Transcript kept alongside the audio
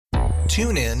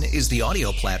TuneIn is the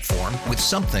audio platform with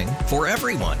something for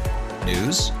everyone.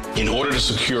 News. In order to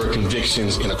secure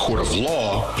convictions in a court of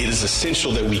law, it is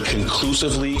essential that we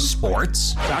conclusively.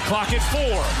 Sports. Got clock at 4.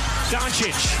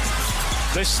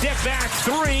 Doncic. The step back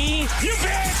 3. You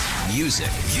bet. Music.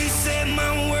 You set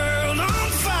my world on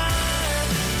fire.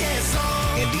 Yes,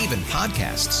 and even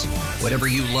podcasts. Whatever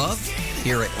you love,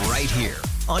 hear it right here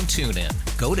on TuneIn.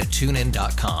 Go to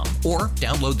TuneIn.com or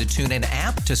download the TuneIn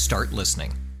app to start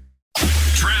listening.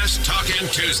 Trash Talkin'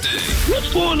 Tuesday.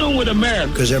 What's going on with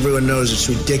America? Because everyone knows it's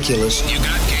ridiculous. You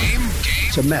got game?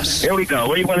 It's a mess. Here we go.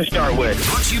 Where do you want to start with?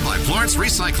 Brought to you by Florence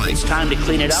Recycling. It's time to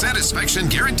clean it up. Satisfaction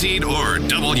guaranteed or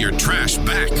double your trash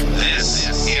back. This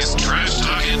is Trash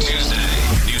Talkin'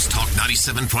 Tuesday. News Talk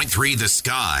 97.3 The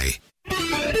Sky.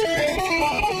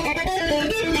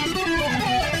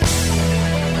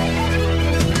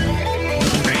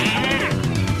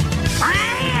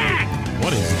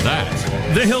 What is that?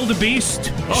 The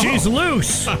Hildebeest. Oh. She's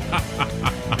loose.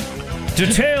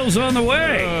 Details on the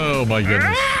way. Oh, my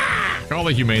goodness. Call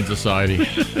the Humane Society.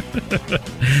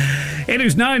 It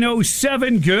is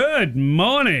 9:07. Good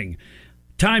morning.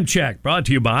 Time check brought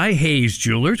to you by Hayes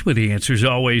Jewelers, with the answers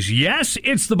always yes.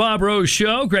 It's the Bob Rose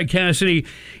Show. Greg Cassidy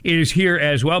is here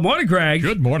as well. Morning, Greg.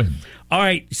 Good morning. All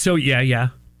right. So, yeah.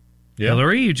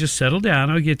 Hillary, you just settle down.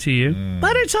 I'll get to you.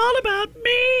 But it's all about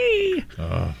me.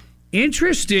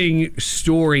 Interesting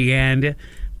story, and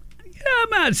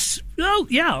I'll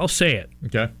say it.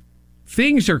 Okay.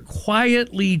 Things are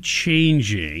quietly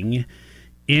changing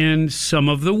in some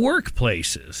of the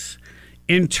workplaces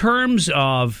in terms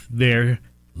of their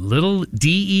little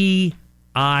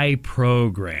DEI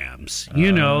programs.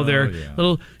 Their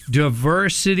little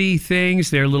diversity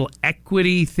things, their little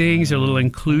equity things, their little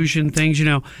inclusion things,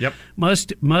 Yep.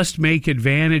 must make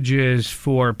advantages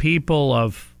for people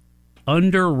of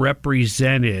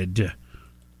underrepresented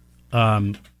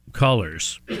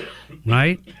colors,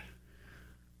 right?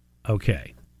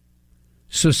 Okay.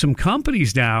 So some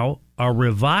companies now are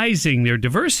revising their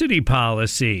diversity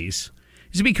policies.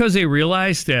 Is it because they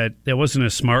realized that that wasn't a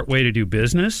smart way to do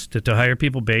business, to hire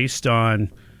people based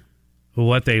on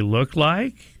what they look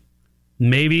like?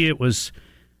 Maybe it's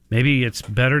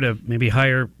better to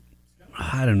hire,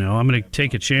 I don't know, I'm going to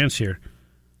take a chance here,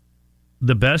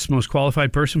 the best, most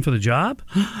qualified person for the job?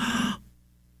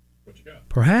 What you got?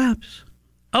 Perhaps.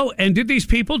 Oh, and did these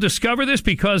people discover this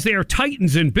because they are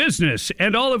titans in business,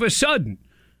 and all of a sudden,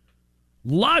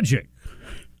 logic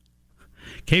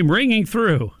came ringing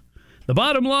through? The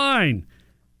bottom line,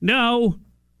 no,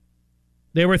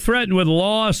 they were threatened with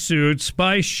lawsuits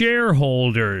by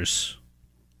shareholders.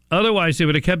 Otherwise, they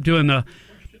would have kept doing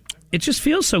it just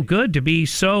feels so good to be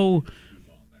so,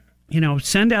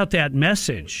 send out that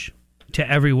message to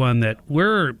everyone that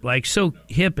we're like so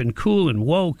hip and cool and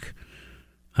woke.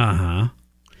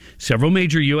 Several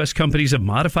major U.S. companies have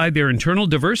modified their internal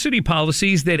diversity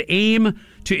policies that aim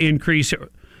to increase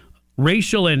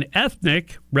racial and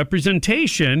ethnic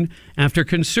representation after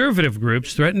conservative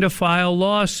groups threatened to file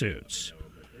lawsuits.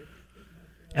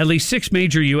 At least 6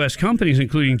 major U.S. companies,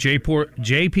 including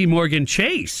J.P. Morgan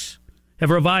Chase, have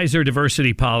revised their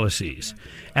diversity policies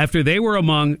after they were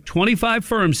among 25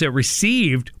 firms that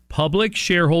received public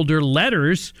shareholder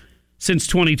letters since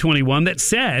 2021 that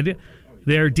said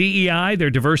their DEI, their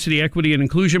diversity, equity, and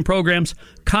inclusion programs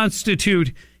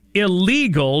constitute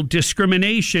illegal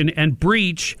discrimination and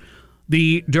breach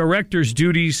the director's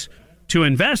duties to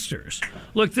investors.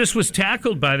 Look, this was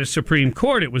tackled by the Supreme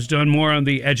Court. It was done more on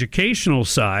the educational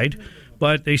side,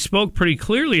 but they spoke pretty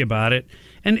clearly about it.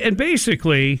 And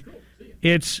basically,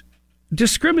 it's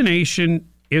discrimination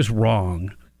is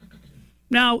wrong.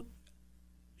 Now,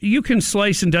 you can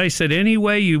slice and dice it any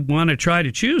way you want to try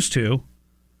to choose to,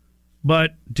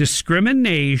 but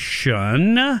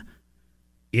discrimination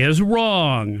is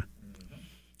wrong.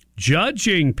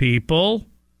 Judging people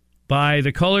by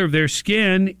the color of their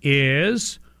skin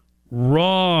is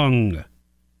wrong.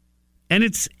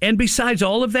 And besides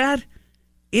all of that,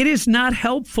 it is not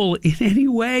helpful in any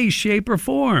way, shape, or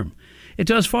form. It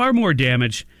does far more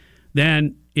damage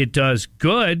than it does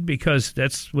good, because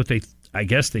that's what they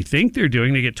think they're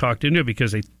doing. They get talked into it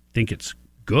because they think it's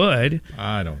good.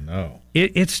 I don't know.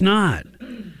 It's not.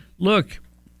 Look,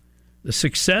 the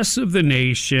success of the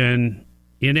nation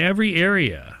in every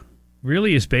area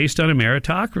really is based on a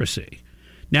meritocracy.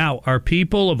 Now, are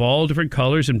people of all different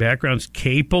colors and backgrounds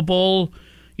capable,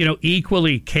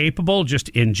 equally capable just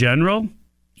in general?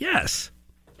 Yes.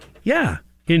 Yeah,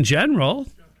 in general.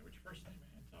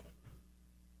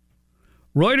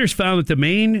 Reuters found that the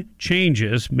main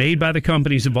changes made by the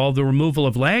companies involved the removal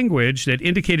of language that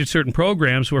indicated certain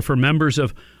programs were for members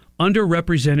of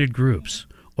underrepresented groups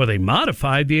or they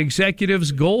modified the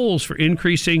executive's goals for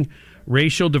increasing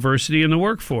racial diversity in the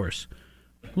workforce.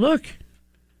 Look,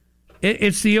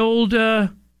 it's the old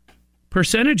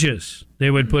percentages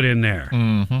they would put in there,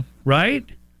 right?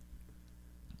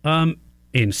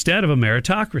 Instead of a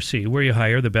meritocracy where you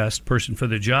hire the best person for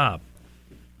the job.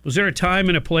 Was there a time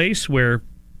and a place where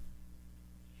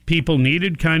people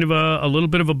needed kind of a little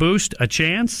bit of a boost, a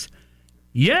chance?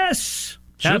 Yes,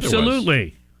 sure,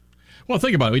 absolutely. Well,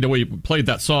 think about it. We played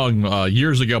that song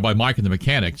years ago by Mike and the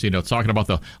Mechanics, talking about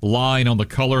the line on the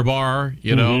color bar,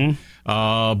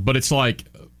 but it's like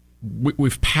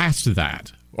we've passed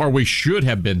that, or we should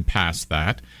have been past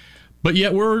that, but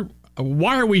yet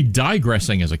why are we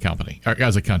digressing as a company, or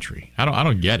as a country? I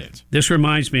don't get it. This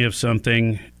reminds me of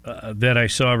something that I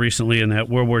saw recently in that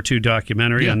World War II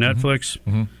documentary on Netflix,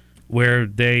 where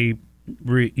they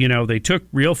took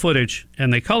real footage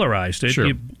and they colorized it.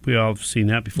 Sure. We all have seen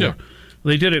that before. Yeah.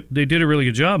 They did a really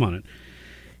good job on it.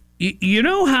 You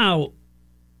know how?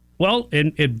 Well,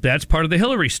 and that's part of the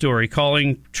Hillary story,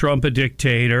 calling Trump a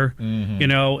dictator,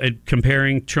 and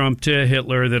comparing Trump to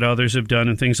Hitler that others have done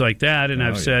and things like that. And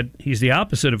I've said he's the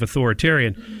opposite of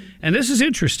authoritarian. And this is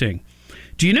interesting.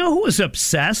 Do you know who was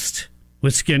obsessed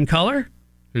with skin color?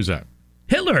 Who's that?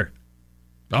 Hitler.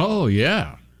 Oh,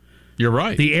 yeah. You're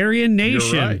right. The Aryan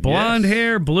nation, right, blonde yes.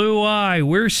 hair, blue eye,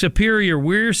 we're superior,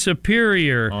 we're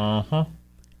superior.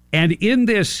 And in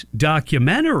this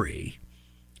documentary,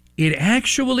 it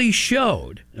actually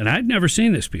showed, and I'd never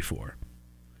seen this before,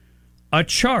 a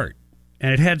chart,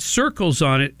 and it had circles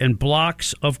on it and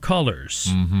blocks of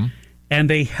colors. And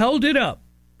they held it up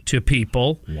to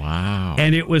people. Wow.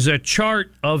 And it was a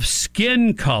chart of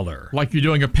skin color. Like you're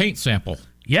doing a paint sample.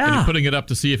 Yeah. And you're putting it up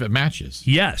to see if it matches.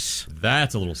 Yes.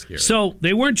 That's a little scary. So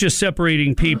they weren't just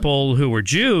separating people who were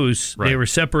Jews. Right. They were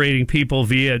separating people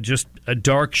via just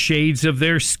dark shades of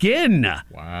their skin.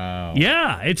 Wow.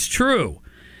 Yeah, it's true.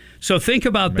 So think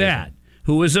about that.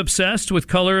 Who was obsessed with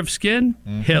color of skin?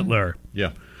 Hitler.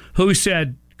 Yeah. Who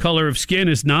said color of skin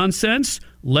is nonsense?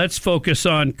 Let's focus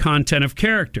on content of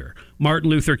character. Martin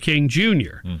Luther King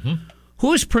Jr.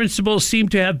 Whose principles seem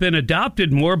to have been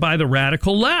adopted more by the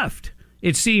radical left?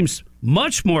 It seems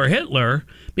much more Hitler,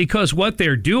 because what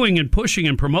they're doing and pushing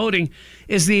and promoting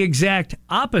is the exact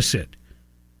opposite,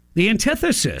 the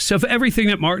antithesis of everything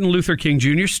that Martin Luther King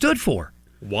Jr. stood for.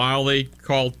 While they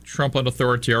called Trump an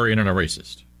authoritarian and a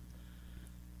racist.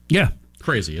 Yeah.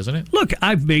 Crazy, isn't it? Look,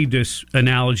 I've made this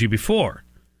analogy before.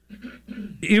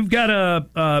 You've got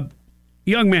a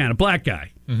young man, a black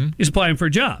guy. He's applying for a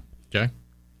job. Okay.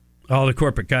 All the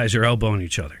corporate guys are elbowing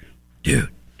each other. Dude,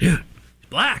 he's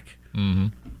black.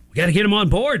 We got to get him on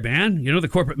board, man. The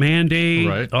corporate mandate,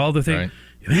 right. all the things.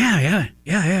 Right.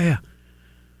 Yeah.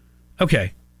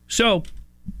 Okay, so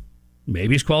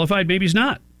maybe he's qualified, maybe he's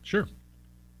not. Sure.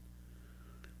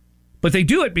 But they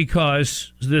do it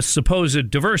because this supposed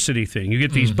diversity thing. You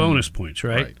get these bonus points,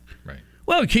 right? Right.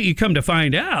 Well, you come to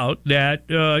find out that,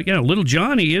 little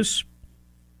Johnny is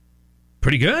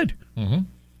pretty good.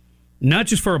 Not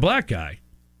just for a black guy.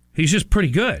 He's just pretty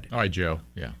good. All right, Joe.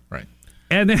 Yeah, right.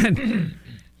 And then,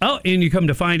 and you come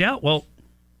to find out, well,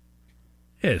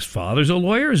 his father's a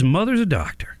lawyer, his mother's a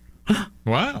doctor.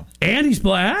 Wow. And he's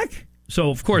black? So,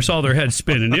 of course, all their heads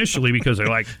spin initially because they're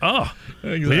like,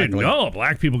 we didn't know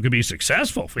black people could be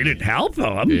successful if we didn't help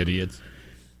them. Idiots.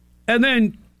 And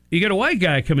then you get a white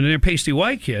guy coming in there, pasty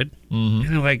white kid, and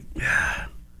they're like,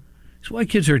 these white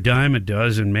kids are a dime a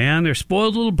dozen, man. They're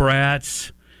spoiled little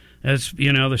brats. They're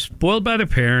spoiled by their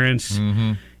parents.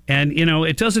 And,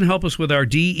 it doesn't help us with our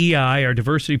DEI, our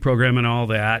diversity program and all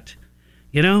that.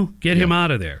 Get him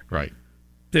out of there. Right.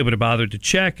 They would have bothered to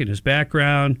check in his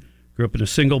background. Grew up in a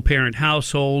single-parent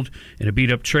household in a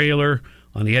beat-up trailer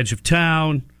on the edge of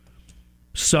town.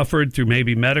 Suffered through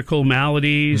maybe medical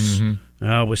maladies.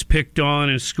 Was picked on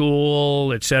in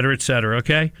school, et cetera,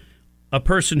 okay? A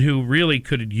person who really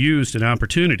could have used an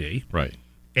opportunity. Right.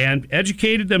 And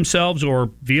educated themselves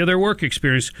or via their work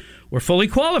experience were fully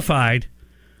qualified.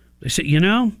 They said,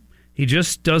 he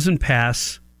just doesn't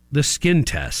pass the skin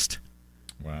test.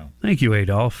 Wow. Thank you,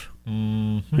 Adolf.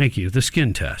 Thank you. The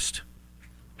skin test.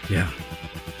 Yeah.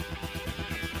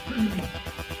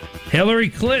 Hillary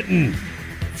Clinton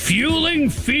fueling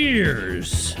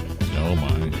fears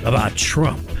about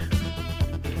Trump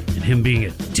and him being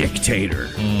a dictator.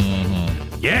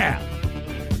 Yeah.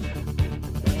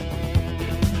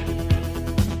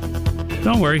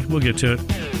 Don't worry, we'll get to it.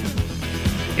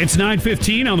 It's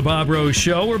 9:15 on the Bob Rose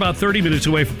Show. We're about 30 minutes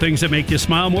away from things that make you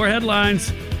smile. More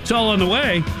headlines. It's all on the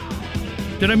way.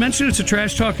 Did I mention it's a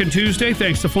Trash Talkin' Tuesday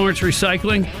thanks to Florence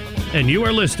Recycling? And you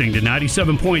are listening to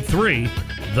 97.3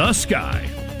 The Sky.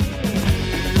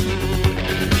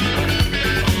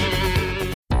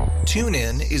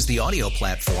 TuneIn is the audio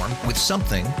platform with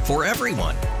something for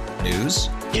everyone. News.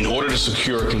 In order to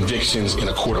secure convictions in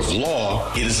a court of law,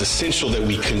 it is essential that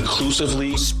we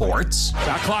conclusively. Sports.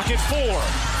 Got clock at 4.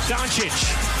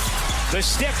 Doncic. The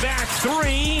step back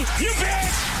 3. You bet.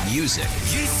 Music.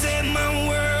 You set my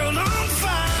world on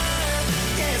fire.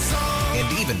 Yes,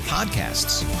 and even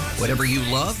podcasts. Whatever you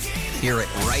love, hear it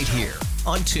right here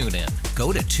on TuneIn.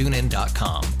 Go to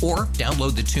TuneIn.com or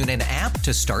download the TuneIn app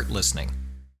to start listening.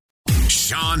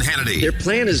 Sean Hannity. Their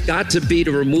plan has got to be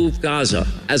to remove Gaza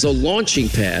as a launching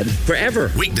pad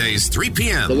forever. Weekdays, 3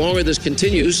 p.m. The longer this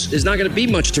continues, there's not going to be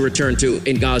much to return to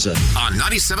in Gaza. On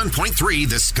 97.3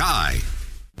 The Sky.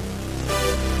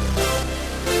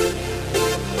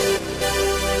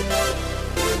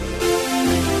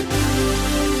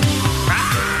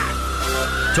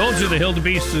 Told you the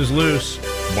Hildebeest is loose.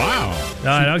 Wow. All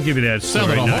right, I'll give you that.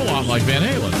 Sounded a whole lot like Van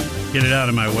Halen. Get it out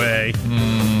of my way.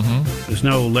 Mm-hmm. There's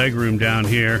no leg room down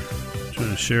here. I'm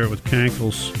trying to share it with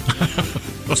Cankles.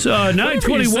 So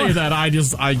 9:21. You say that, I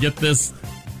get this.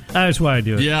 That's why I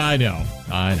do it. Yeah, I know.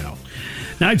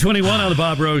 9:21 on the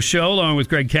Bob Rose Show, along with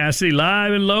Greg Cassidy,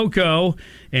 live in Loco.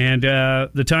 And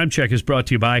the time check is brought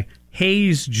to you by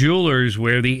Hayes Jewelers,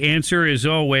 where the answer is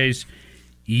always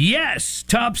yes.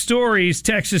 Top stories.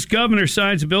 Texas governor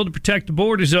signs a bill to protect the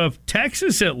borders of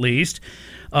Texas, at least.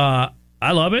 I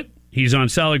love it. He's on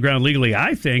solid ground legally,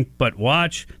 I think. But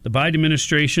watch. The Biden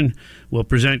administration will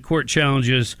present court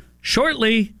challenges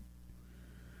shortly.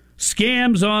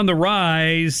 Scams on the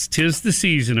rise. 'Tis the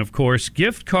season, of course.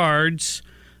 Gift cards.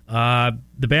 The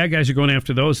bad guys are going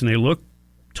after those, and they look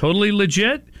totally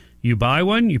legit. You buy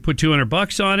one, you put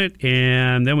 $200 on it,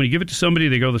 and then when you give it to somebody,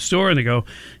 they go to the store and they go,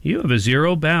 you have a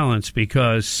zero balance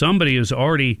because somebody has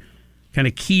already kind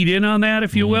of keyed in on that,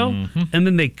 if you will, and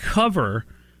then they cover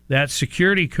that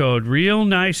security code real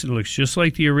nice. It looks just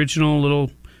like the original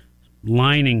little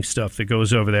lining stuff that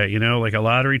goes over that, like a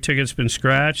lottery ticket's been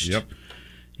scratched. Yep.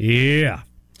 Yeah.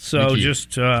 So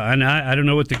just, and I don't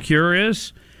know what the cure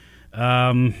is.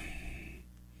 Honestly,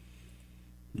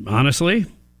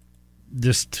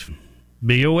 just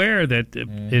be aware that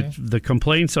the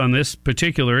complaints on this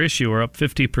particular issue are up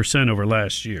 50% over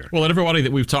last year. Well, and everybody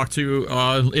that we've talked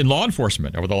to in law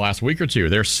enforcement over the last week or two,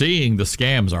 they're seeing the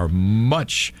scams are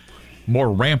much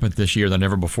more rampant this year than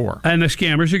ever before. And the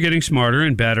scammers are getting smarter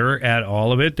and better at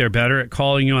all of it. They're better at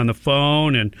calling you on the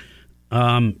phone and,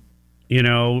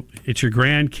 it's your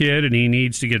grandkid and he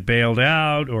needs to get bailed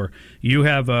out, or you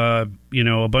have a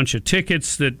bunch of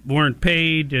tickets that weren't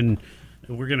paid and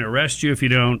we're going to arrest you if you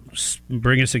don't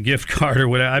bring us a gift card or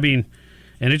whatever. I mean,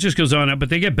 and it just goes on up, but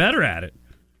they get better at it.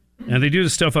 And they do the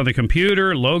stuff on the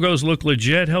computer. Logos look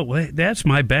legit. Hell, wait, that's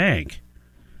my bank.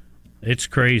 It's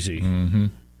crazy. Mm-hmm.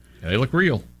 They look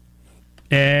real.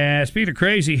 Speaking of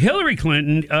crazy, Hillary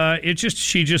Clinton,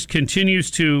 she just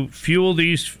continues to fuel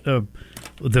these,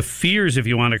 the fears, if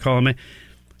you want to call them.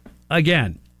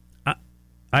 Again,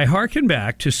 I hearken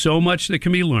back to so much that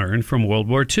can be learned from World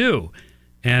War II.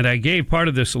 And I gave part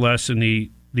of this lesson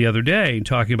the other day in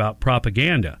talking about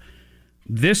propaganda.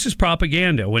 This is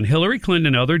propaganda. When Hillary Clinton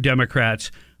and other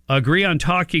Democrats agree on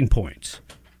talking points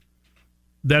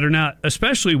that are not,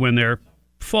 especially when they're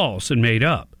false and made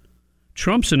up.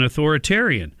 Trump's an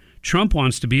authoritarian. Trump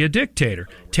wants to be a dictator.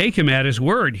 Take him at his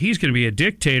word. He's going to be a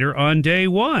dictator on day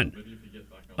one.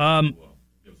 And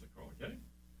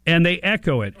they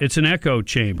echo it. It's an echo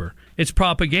chamber. It's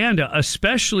propaganda,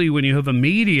 especially when you have a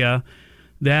media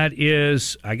that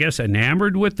is, I guess,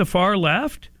 enamored with the far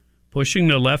left, pushing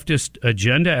the leftist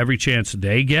agenda every chance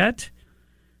they get.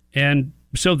 And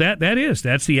so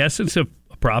that's the essence of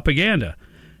propaganda.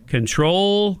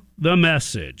 Control the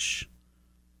message.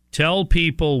 Tell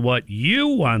people what you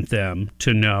want them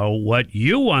to know, what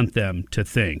you want them to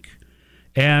think.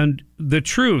 And the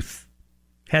truth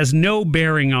has no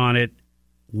bearing on it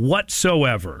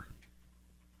whatsoever.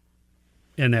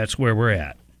 And that's where we're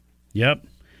at. Yep.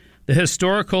 The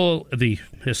hysterical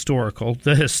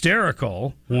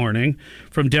warning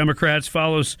from Democrats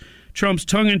follows Trump's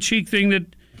tongue-in-cheek thing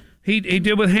that he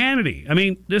did with Hannity. I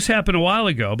mean, this happened a while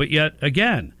ago, but yet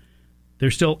again,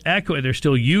 they're still echoing. They're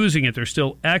still using it. They're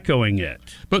still echoing it.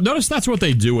 But notice that's what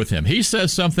they do with him. He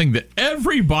says something that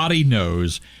everybody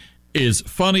knows is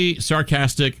funny,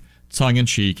 sarcastic,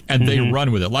 tongue-in-cheek, and they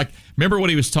run with it. Like, remember when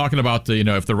he was talking about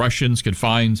if the Russians could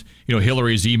find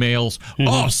Hillary's emails?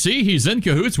 Oh, see, he's in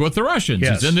cahoots with the Russians.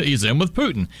 Yes. He's in with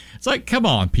Putin. It's like, come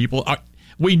on, people.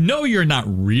 We know you're not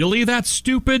really that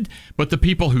stupid, but the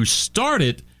people who start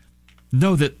it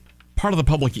know that part of the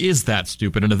public is that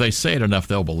stupid, and if they say it enough,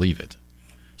 they'll believe it.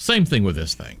 Same thing with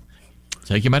this thing.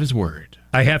 Take him at his word.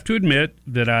 I have to admit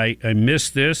that I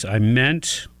missed this. I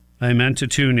meant I meant to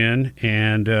tune in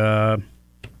and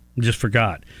just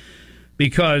forgot.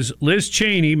 Because Liz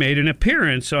Cheney made an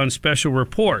appearance on Special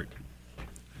Report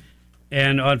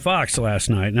and on Fox last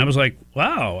night. And I was like,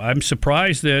 wow, I'm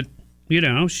surprised that,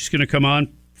 she's going to come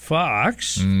on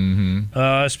Fox,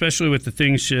 especially with the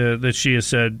things that she has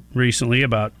said recently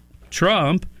about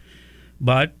Trump.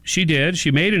 But she did.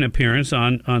 She made an appearance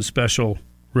on Special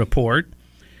Report.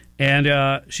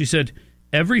 And she said,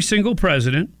 every single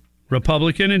president,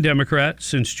 Republican and Democrat,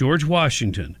 since George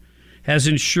Washington, has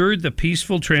ensured the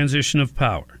peaceful transition of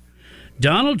power.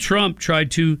 Donald Trump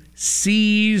tried to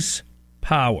seize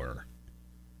power.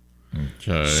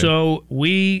 Okay. So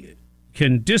we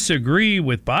can disagree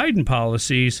with Biden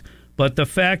policies, but the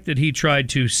fact that he tried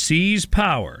to seize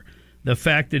power, the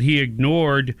fact that he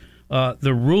ignored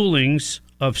the rulings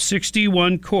of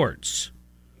 61 courts,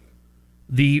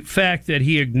 the fact that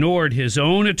he ignored his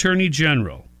own attorney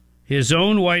general, his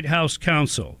own White House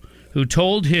counsel, who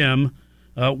told him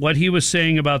what he was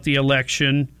saying about the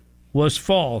election was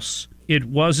false. It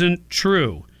wasn't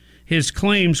true. His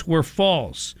claims were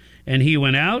false. And he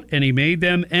went out and he made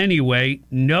them anyway,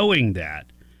 knowing that.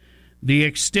 The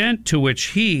extent to which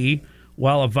he,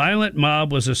 while a violent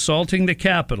mob was assaulting the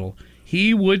Capitol,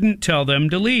 he wouldn't tell them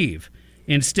to leave.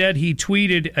 Instead, he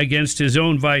tweeted against his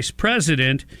own vice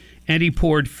president, and he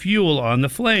poured fuel on the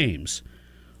flames.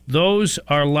 Those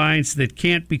are lines that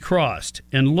can't be crossed.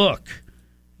 And look,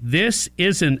 this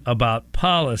isn't about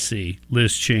policy,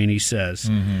 Liz Cheney says.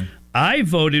 I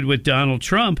voted with Donald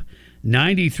Trump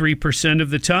 93% of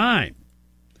the time.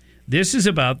 This is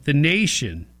about the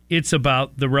nation. It's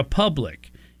about the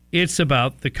republic. It's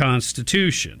about the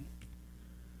Constitution.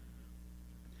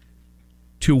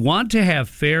 To want to have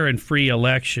fair and free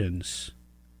elections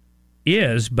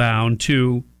is bound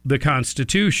to the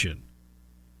Constitution.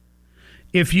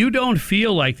 If you don't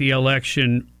feel like the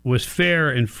election was fair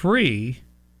and free,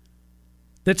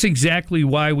 that's exactly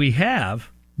why we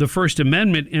have the First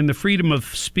Amendment and the freedom of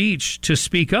speech to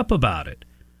speak up about it.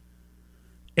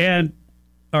 And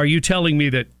are you telling me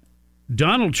that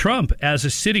Donald Trump, as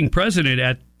a sitting president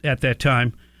at that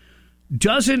time,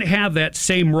 doesn't have that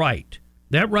same right?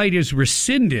 That right is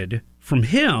rescinded from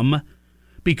him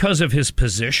because of his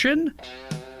position?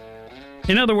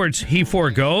 In other words, he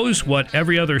forgoes what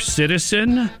every other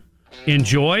citizen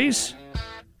enjoys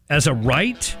as a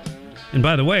right? And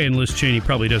by the way, and Liz Cheney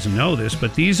probably doesn't know this,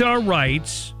 but these are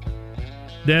rights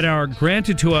that are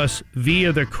granted to us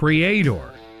via the Creator,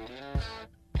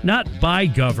 not by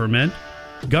government.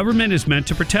 Government is meant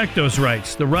to protect those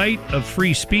rights. The right of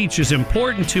free speech is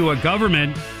important to a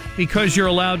government because you're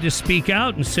allowed to speak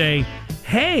out and say,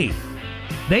 hey,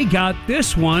 they got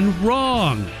this one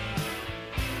wrong.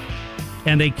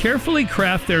 And they carefully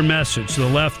craft their message, the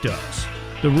left does.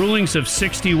 The rulings of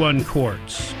 61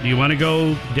 courts. Do you want to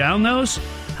go down those?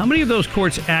 How many of those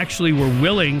courts actually were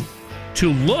willing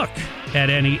to look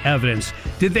at any evidence?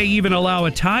 Did they even allow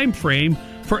a time frame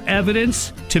for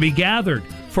evidence to be gathered,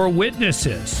 for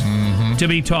witnesses to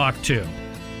be talked to?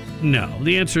 No.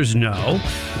 The answer is no.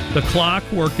 The clock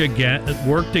worked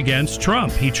against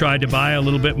Trump. He tried to buy a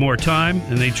little bit more time,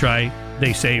 and they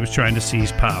say he was trying to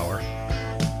seize power.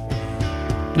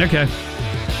 Okay.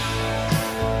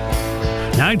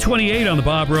 9:28 on the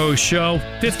Bob Rose Show.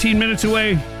 15 minutes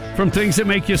away from things that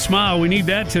make you smile. We need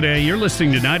that today. You're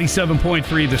listening to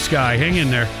 97.3 The Sky. Hang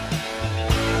in there.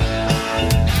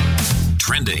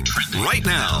 Trending right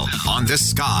now on The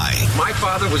Sky. My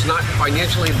father was not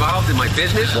financially involved in my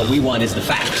business. What we want is the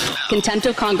facts. Contempt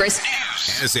of Congress.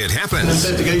 As it happens.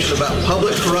 An investigation about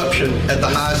public corruption at the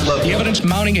highest level. The evidence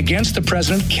mounting against the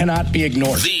president cannot be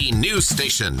ignored. The news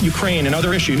station. Ukraine and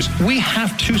other issues. We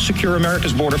have to secure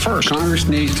America's border first. Congress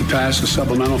needs to pass a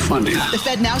supplemental funding. The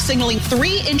Fed now signaling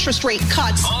 3 interest rate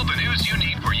cuts. All the news you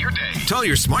need for your day. Tell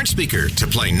your smart speaker to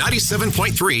play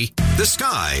 97.3 The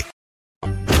Sky.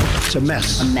 It's a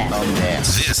mess. A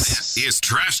mess. This is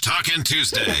Trash Talkin'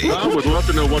 Tuesday. I would love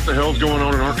to know what the hell's going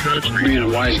on in our country. Being a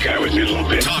wise guy with me a little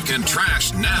bit. Talking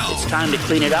trash now. It's time to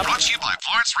clean it up. Brought to you by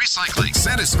Florence Recycling.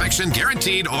 Satisfaction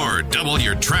guaranteed or double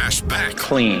your trash back.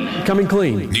 Clean. Coming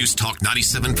clean. News Talk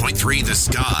 97.3 The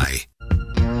Sky.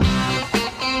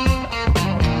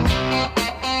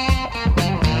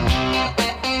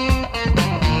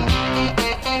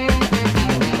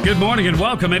 Good morning and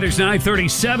welcome. It is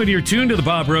 9:37. You're tuned to the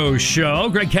Bob Rose Show.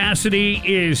 Greg Cassidy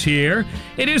is here.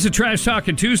 It is a Trash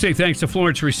Talkin' Tuesday thanks to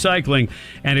Florence Recycling.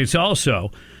 And it's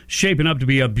also shaping up to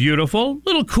be a beautiful,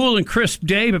 little cool and crisp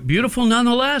day, but beautiful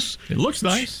nonetheless. It looks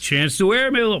nice. Chance to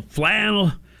wear maybe a little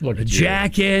flannel, a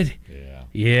jacket.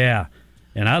 Yeah.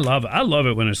 And I love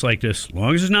it when it's like this, as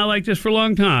long as it's not like this for a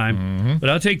long time. Mm-hmm. But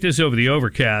I'll take this over the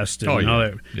overcast. And all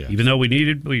that. Yeah. Even though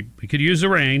we could use the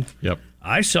rain. Yep.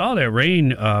 I saw that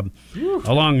rain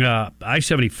along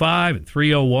I-75 and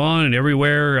 301 and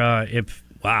everywhere.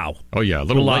 Wow. Oh, yeah,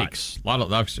 little lakes. A lot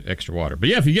of extra water. But,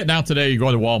 yeah, if you're getting out today, you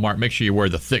go to Walmart, make sure you wear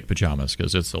the thick pajamas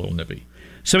because it's a little nippy.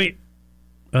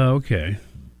 Okay.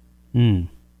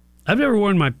 I've never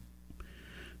worn my...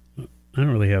 I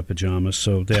don't really have pajamas,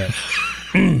 so that...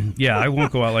 yeah, I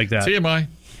won't go out like that. TMI.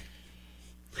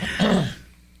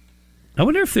 I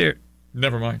wonder if they're...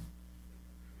 Never mind.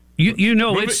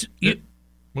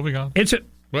 Moving on.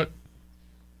 What?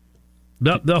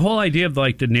 The whole idea of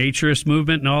like the naturist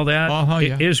movement and all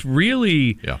that is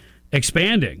really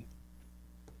expanding.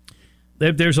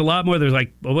 There's a lot more. There's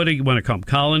like, what do you want to call them?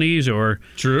 Colonies or...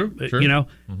 True. You know?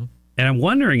 Mm-hmm. And I'm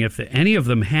wondering if any of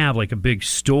them have like a big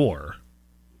store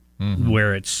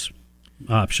where it's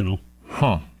optional.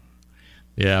 Huh.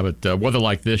 Yeah, but weather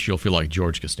like this, you'll feel like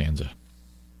George Costanza.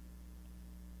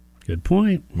 Good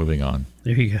point. Moving on.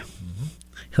 There you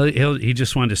go. He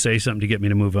just wanted to say something to get me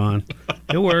to move on.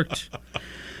 It worked.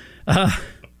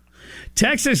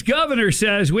 Texas governor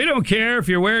says, we don't care if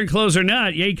you're wearing clothes or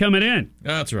not. You ain't coming in.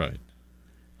 That's right.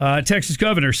 Texas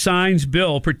governor signs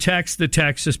bill protects the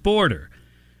Texas border.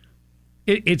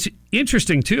 It's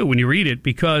interesting, too, when you read it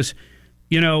because,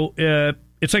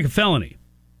 it's like a felony.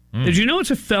 Did you know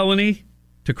it's a felony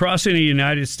to cross into the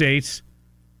United States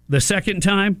the second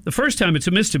time? The first time, it's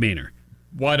a misdemeanor.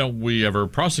 Why don't we ever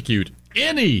prosecute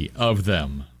any of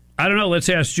them? I don't know. Let's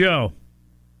ask Joe.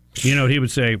 You know what he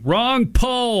would say? Wrong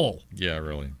poll. Yeah,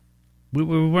 really. We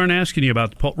weren't asking you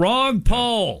about the poll. Wrong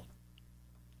poll.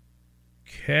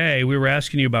 Okay, we were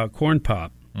asking you about corn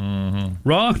pop. Mm-hmm.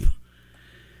 Wrong.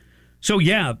 So,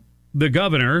 yeah, the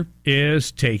governor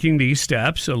is taking these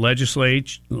steps,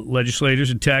 legislators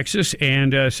in Texas,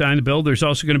 and sign the bill. There's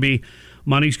also going to be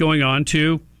monies going on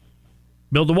to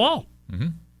build the wall. Mm-hmm.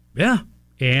 Yeah,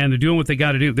 and they're doing what they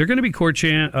got to do. They're going to be court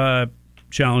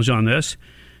challenged on this.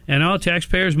 And all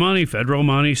taxpayers' money, federal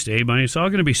money, state money, it's all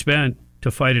going to be spent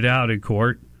to fight it out in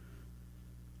court.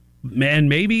 And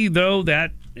maybe, though,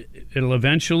 that it'll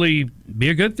eventually be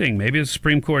a good thing. Maybe the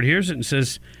Supreme Court hears it and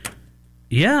says,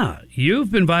 yeah, you've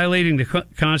been violating the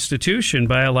Constitution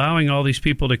by allowing all these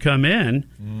people to come in.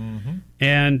 Mm-hmm.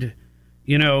 And,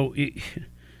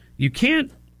 you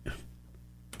can't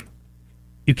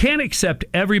accept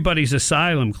everybody's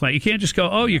asylum claim. You can't just go,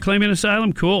 oh, you're claiming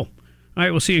asylum? Cool. All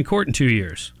right, we'll see you in court in 2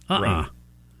 years. Right.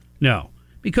 No.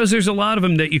 Because there's a lot of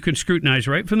them that you can scrutinize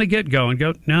right from the get-go and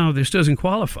go, no, this doesn't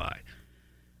qualify.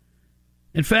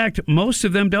 In fact, most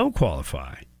of them don't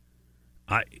qualify.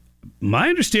 My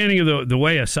understanding of the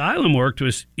way asylum worked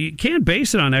was you can't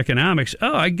base it on economics.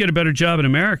 Oh, I can get a better job in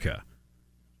America.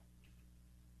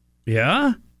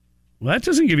 Yeah? Well, that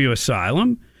doesn't give you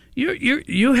asylum.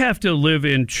 You have to live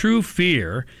in true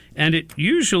fear, and it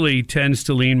usually tends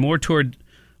to lean more toward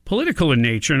political in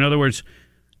nature. In other words,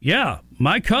 yeah,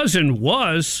 my cousin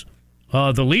was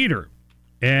the leader,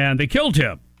 and they killed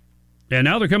him, and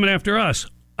now they're coming after us.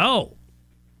 Oh,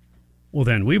 well,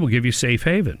 then we will give you safe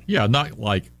haven. Yeah, not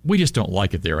like we just don't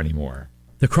like it there anymore.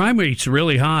 The crime rate's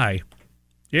really high.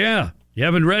 Yeah, you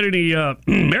haven't read any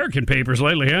American papers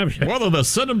lately, have you? Well, they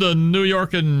sent them to New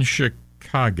York and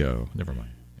Chicago. Never mind.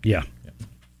 Yeah.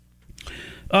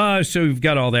 So we've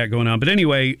got all that going on. But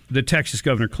anyway, the Texas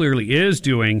governor clearly is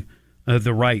doing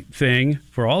the right thing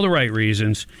for all the right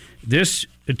reasons. This,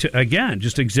 again,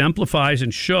 just exemplifies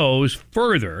and shows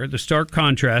further the stark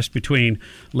contrast between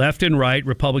left and right,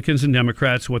 Republicans and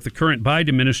Democrats, what the current Biden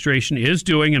administration is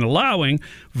doing and allowing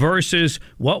versus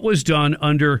what was done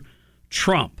under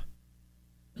Trump.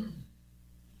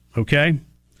 Okay?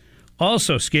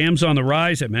 Also, scams on the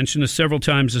rise. I mentioned this several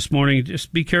times this morning.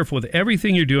 Just be careful with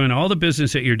everything you're doing, all the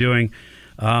business that you're doing.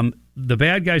 The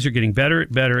bad guys are getting better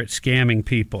at scamming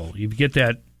people. You get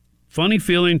that funny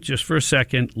feeling just for a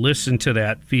second. Listen to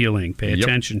that feeling. Pay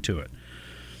attention to it.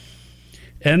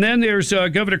 And then there's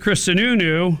Governor Chris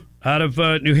Sununu out of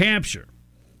New Hampshire.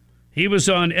 He was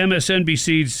on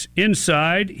MSNBC's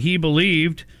Inside. He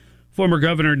believed former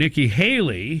Governor Nikki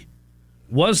Haley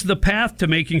was the path to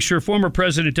making sure former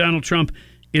President Donald Trump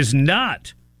is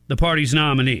not the party's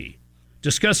nominee.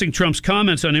 Discussing Trump's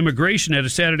comments on immigration at a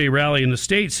Saturday rally in the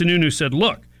state, Sununu said,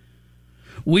 look,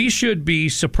 we should be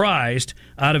surprised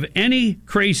out of any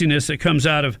craziness that comes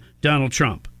out of Donald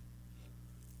Trump.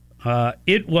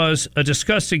 It was a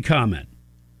disgusting comment.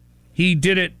 He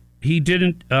did it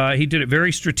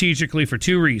very strategically for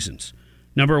two reasons.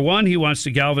 Number one, he wants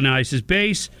to galvanize his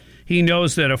base. He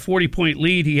knows that a 40-point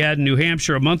lead he had in New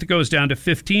Hampshire a month ago is down to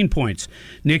 15 points.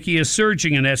 Nikki is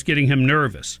surging, and that's getting him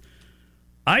nervous.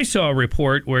 I saw a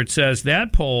report where it says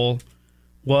that poll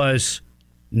was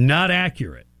not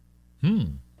accurate.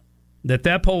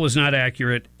 That poll was not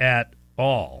accurate at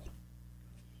all.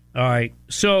 All right.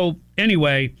 So,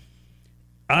 anyway,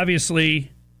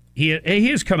 obviously, he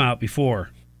has come out before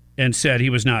and said he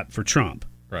was not for Trump.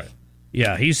 Right.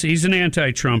 Yeah, he's an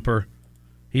anti-Trumper.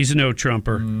 He's a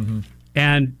no-Trumper. Mm-hmm.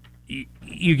 And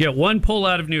you get one poll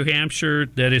out of New Hampshire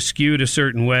that is skewed a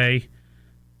certain way,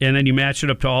 and then you match it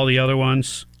up to all the other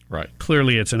ones. Right.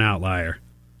 Clearly, it's an outlier.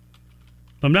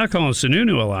 I'm not calling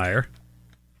Sununu a liar.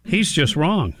 He's just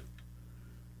wrong.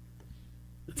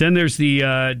 Then there's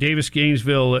the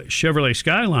Davis-Gainesville Chevrolet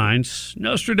Skylines.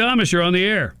 Nostradamus, you're on the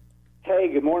air.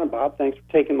 Hey, good morning, Bob. Thanks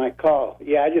for taking my call.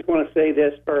 Yeah, I just want to say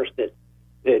this first,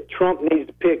 that Trump needs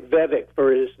to pick Vivek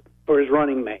for his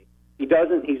running mate. He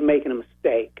doesn't, he's making a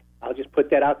mistake. I'll just put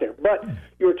that out there. But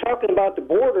you were talking about the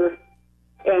border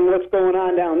and what's going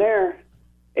on down there.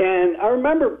 And I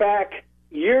remember back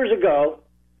years ago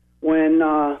when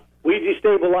we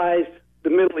destabilized the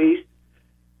Middle East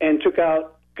and took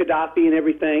out Gaddafi and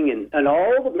everything, and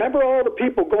remember all the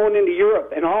people going into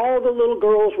Europe, and all the little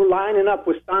girls were lining up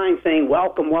with signs saying,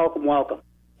 welcome, welcome, welcome,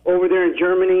 over there in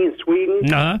Germany and Sweden.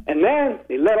 Uh-huh. And then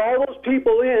they let all those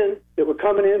people in that were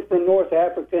coming in from North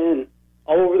Africa and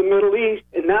all over the Middle East,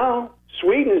 and now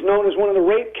Sweden is known as one of the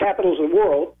rape capitals of the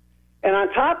world. And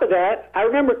on top of that, I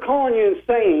remember calling you and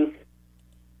saying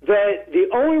that the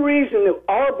only reason that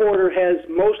our border has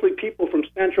mostly people from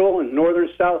Central and Northern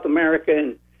South America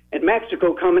and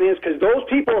Mexico coming in is because those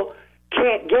people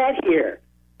can't get here.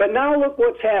 But now look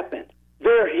what's happened.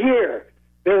 They're here.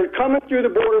 They're coming through the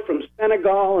border from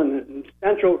Senegal and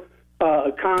Central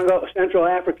Congo, Central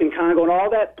African Congo, and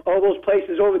all those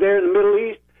places over there in the Middle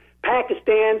East.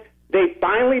 Pakistan, they've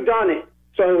finally done it.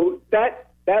 So that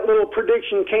little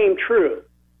prediction came true.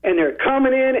 And they're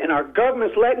coming in, and our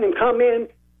government's letting them come in,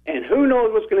 and who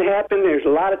knows what's going to happen. There's a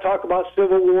lot of talk about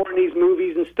civil war in these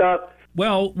movies and stuff.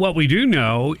 Well, what we do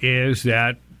know is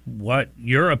that what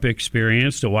Europe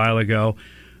experienced a while ago,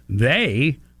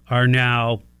 they are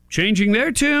now changing their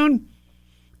tune,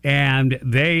 and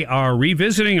they are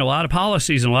revisiting a lot of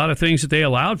policies and a lot of things that they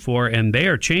allowed for, and they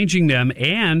are changing them,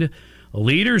 and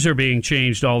leaders are being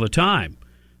changed all the time.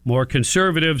 More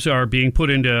conservatives are being put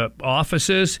into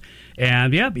offices,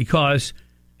 and because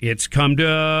it's come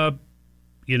to...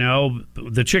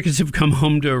 the chickens have come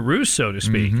home to roost, so to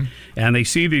speak. Mm-hmm. And they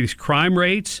see these crime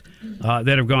rates that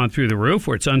have gone through the roof,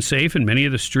 where it's unsafe in many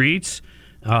of the streets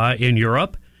in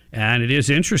Europe. And it is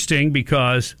interesting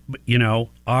because,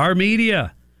 our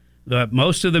media,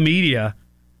 most of the media,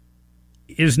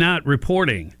 is not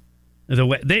reporting the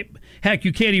way heck,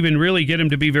 you can't even really get them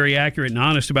to be very accurate and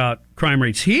honest about crime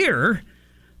rates here,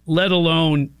 let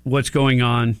alone what's going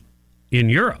on in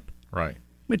Europe. Right.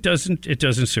 It doesn't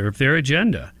serve their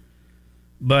agenda.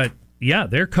 But yeah,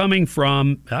 they're coming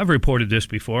from, I've reported this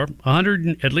before,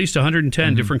 at least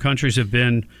 110 different countries have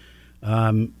been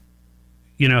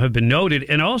have been noted.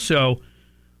 And also,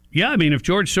 if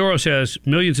George Soros has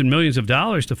millions and millions of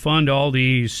dollars to fund all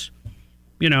these,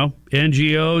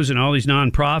 NGOs and all these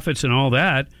nonprofits and all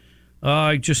that,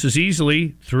 just as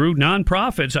easily through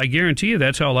nonprofits, I guarantee you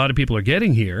that's how a lot of people are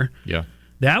getting here. Yeah.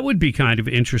 That would be kind of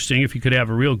interesting if you could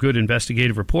have a real good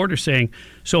investigative reporter saying,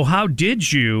 so how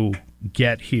did you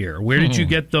get here? Where did you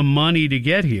get the money to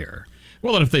get here?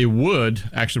 Well, and if they would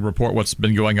actually report what's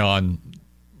been going on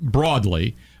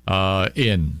broadly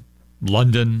in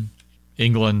London,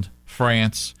 England,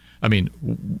 France. I mean,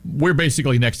 we're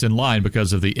basically next in line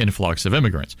because of the influx of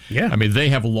immigrants. Yeah. I mean, they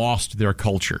have lost their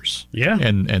cultures. Yeah.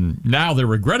 And now they're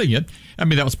regretting it. I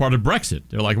mean, that was part of Brexit.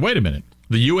 They're like, wait a minute.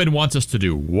 The UN wants us to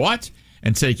do what?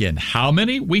 And take in how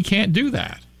many? We can't do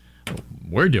that.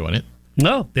 We're doing it.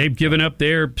 No, they've given up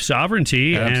their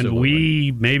sovereignty, Absolutely. And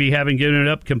we maybe haven't given it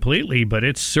up completely, but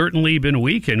it's certainly been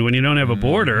weakened when you don't have a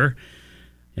border.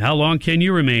 How long can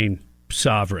you remain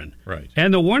sovereign? Right.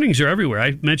 And the warnings are everywhere.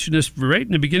 I mentioned this right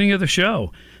in the beginning of the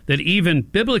show, that even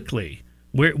biblically,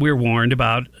 we're warned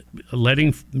about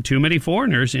letting too many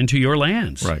foreigners into your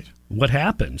lands. Right. What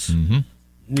happens? Mm-hmm.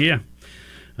 Yeah.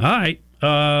 All right.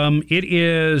 It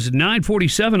is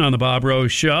 9:47 on the Bob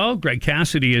Rose Show. Greg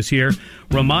Cassidy is here.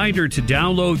 Reminder to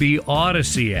download the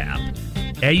Odyssey app.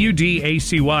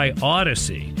 AUDACY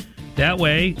Odyssey. That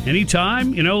way,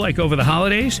 anytime, like over the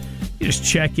holidays, you just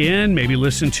check in, maybe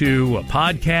listen to a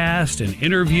podcast, an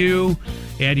interview,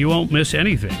 and you won't miss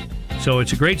anything. So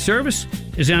it's a great service.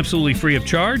 It's absolutely free of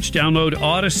charge. Download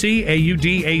Odyssey,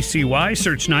 AUDACY.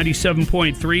 Search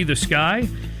 97.3 The Sky,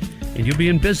 and you'll be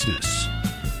in business.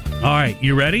 All right,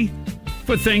 you ready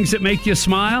for things that make you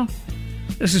smile?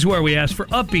 This is where we ask for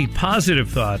upbeat, positive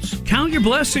thoughts. Count your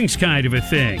blessings kind of a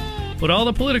thing. Put all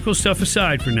the political stuff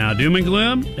aside for now. Doom and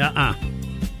gloom?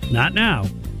 Not now.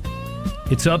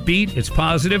 It's upbeat, it's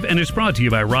positive, and it's brought to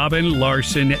you by Robin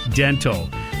Larson Dental.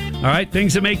 All right,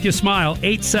 things that make you smile.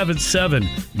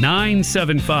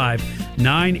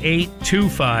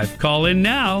 877-975-9825. Call in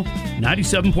now.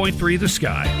 97.3 The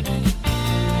Sky.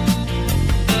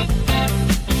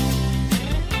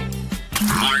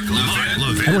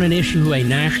 I want to issue a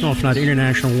national, if not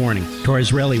international, warning to our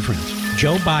Israeli friends.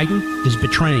 Joe Biden is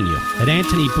betraying you. And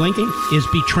Antony Blinken is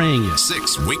betraying you.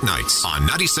 6 weeknights on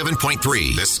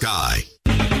 97.3 The Sky.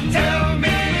 Tell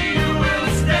me you will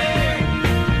stay,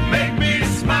 make me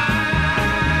smile.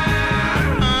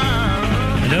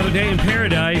 Another day in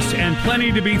paradise and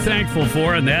plenty to be thankful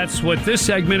for, and that's what this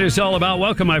segment is all about.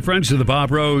 Welcome, my friends, to the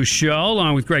Bob Rose Show,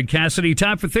 along with Greg Cassidy.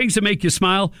 Time for Things That Make You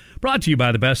Smile, brought to you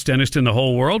by the best dentist in the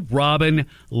whole world, Robin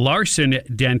Larson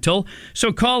Dental.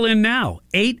 So call in now,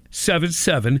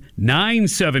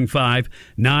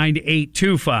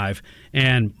 877-975-9825.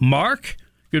 And Mark,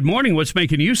 good morning. What's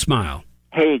making you smile?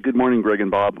 Hey, good morning, Greg and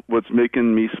Bob. What's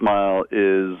making me smile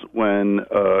is when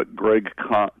Greg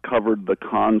covered the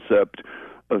concept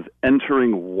of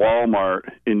entering Walmart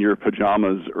in your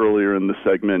pajamas earlier in the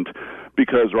segment,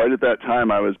 because right at that time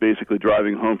I was basically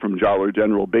driving home from Dollar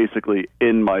General basically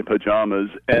in my pajamas.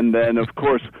 And then, of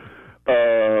course,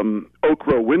 Oprah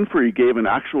Winfrey gave an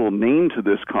actual name to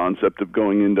this concept of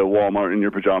going into Walmart in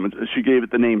your pajamas. She gave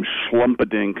it the name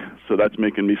Schlumpadink, so that's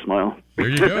making me smile. There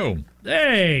you go.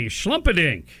 Hey,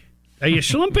 Schlumpadink. Are you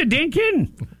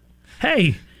Schlumpadinking?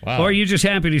 Hey, wow. Or are you just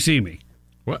happy to see me?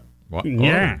 What?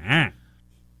 Yeah.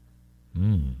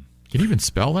 Can you even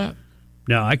spell that?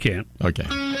 No, I can't. Okay.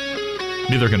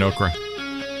 Neither can Okra.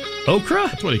 Okra?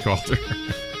 That's what he called her.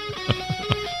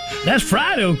 That's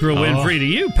fried okra Winfrey to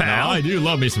you, pal. No, I do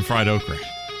love me some fried okra.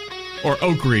 Or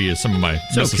okra, as some of my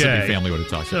Mississippi family would have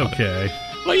talked about. Okay.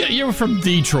 Well, yeah, you're from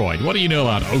Detroit. What do you know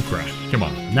about okra? Come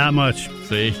on. Not much.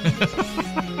 See?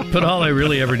 But all I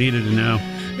really ever needed to know.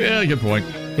 Yeah, good point.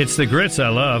 It's the grits I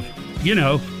love. You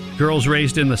know, girls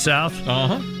raised in the South.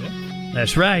 Uh-huh. Yeah.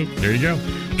 That's right. There you go.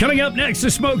 Coming up next, The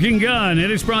Smoking Gun.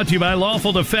 It is brought to you by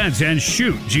Lawful Defense and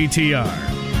Shoot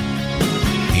GTR.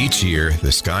 Each year,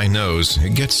 the Sky knows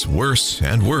it gets worse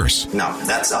and worse. No,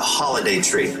 that's a holiday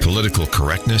treat. Political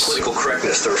correctness. Political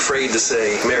correctness. They're afraid to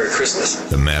say Merry Christmas.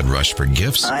 The mad rush for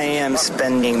gifts. I am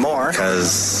spending more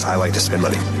because I like to spend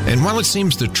money. And while it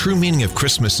seems the true meaning of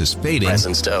Christmas is fading,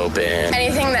 presents to open,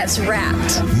 anything that's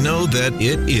wrapped, know that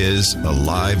it is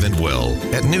alive and well.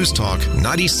 At News Talk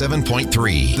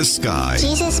 97.3 The Sky.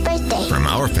 Jesus' birthday. From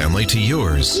our family to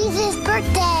yours. Jesus'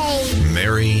 birthday.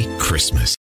 Merry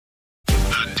Christmas.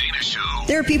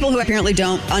 There are people who apparently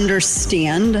don't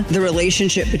understand the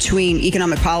relationship between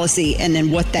economic policy and then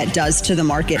what that does to the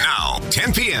market. Now,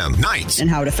 10 p.m. nights. And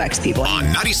how it affects people. On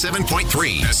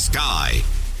 97.3 The Sky.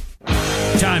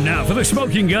 Time now for The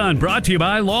Smoking Gun, brought to you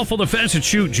by Lawful Defense and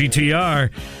Shoot GTR.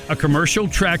 A commercial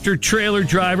tractor trailer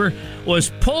driver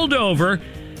was pulled over.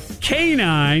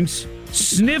 Canines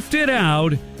sniffed it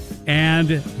out. And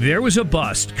there was a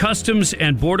bust. Customs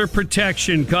and Border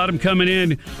Protection caught him coming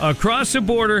in across the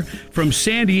border from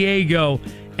San Diego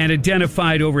and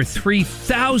identified over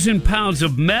 3,000 pounds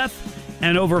of meth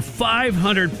and over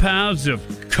 500 pounds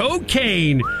of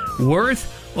cocaine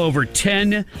worth over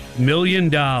 $10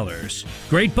 million.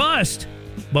 Great bust.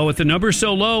 But with the numbers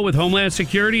so low with Homeland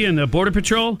Security and the Border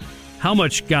Patrol, how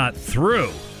much got through?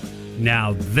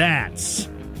 Now that's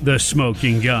the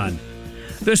smoking gun.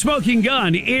 The Smoking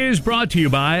Gun is brought to you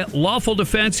by Lawful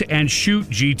Defense and Shoot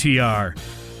GTR.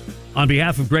 On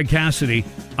behalf of Greg Cassidy,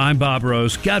 I'm Bob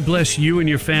Rose. God bless you and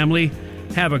your family.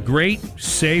 Have a great,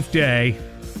 safe day.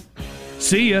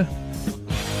 See ya.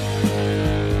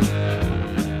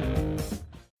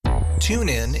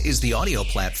 TuneIn is the audio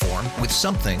platform with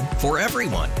something for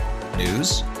everyone.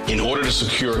 News. In order to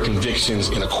secure convictions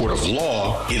in a court of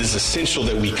law, it is essential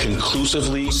that we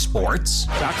conclusively. Sports.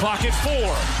 Shot clock at 4.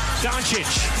 Doncic.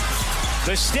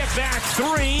 The step back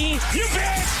 3. You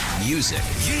bet. Music.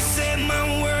 You set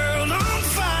my world on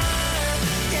fire.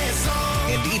 Yes,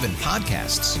 and even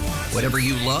podcasts. Whatever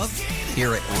you love,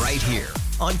 hear it right here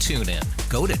on TuneIn.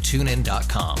 Go to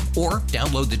TuneIn.com or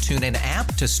download the TuneIn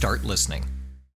app to start listening.